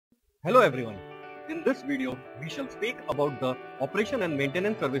Hello everyone. In this video, we shall speak about the operation and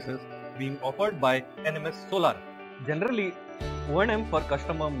maintenance services being offered by NMS Solar. Generally, O&M for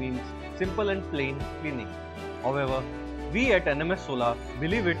customer means simple and plain cleaning. However, we at NMS Solar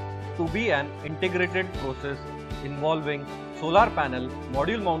believe it to be an integrated process involving solar panel,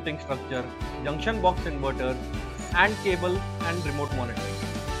 module mounting structure, junction box inverter, and cable and remote monitoring.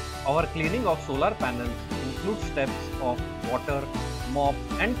 Our cleaning of solar panels includes steps of water, mop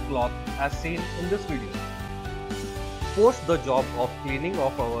and cloth as seen in this video. Post the job of cleaning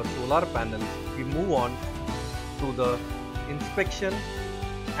of our solar panels, we move on to the inspection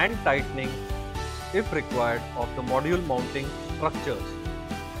and tightening if required of the module mounting structures,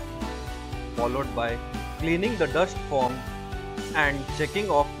 followed by cleaning the dust formed and checking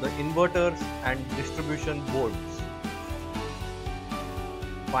of the inverters and distribution boards.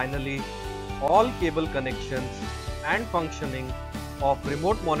 Finally, all cable connections and functioning of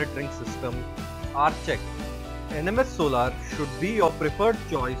remote monitoring system are checked. NMS Solar should be your preferred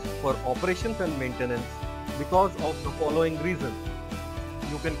choice for operations and maintenance because of the following reasons.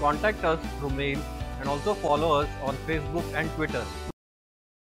 You can contact us through mail and also follow us on Facebook and Twitter.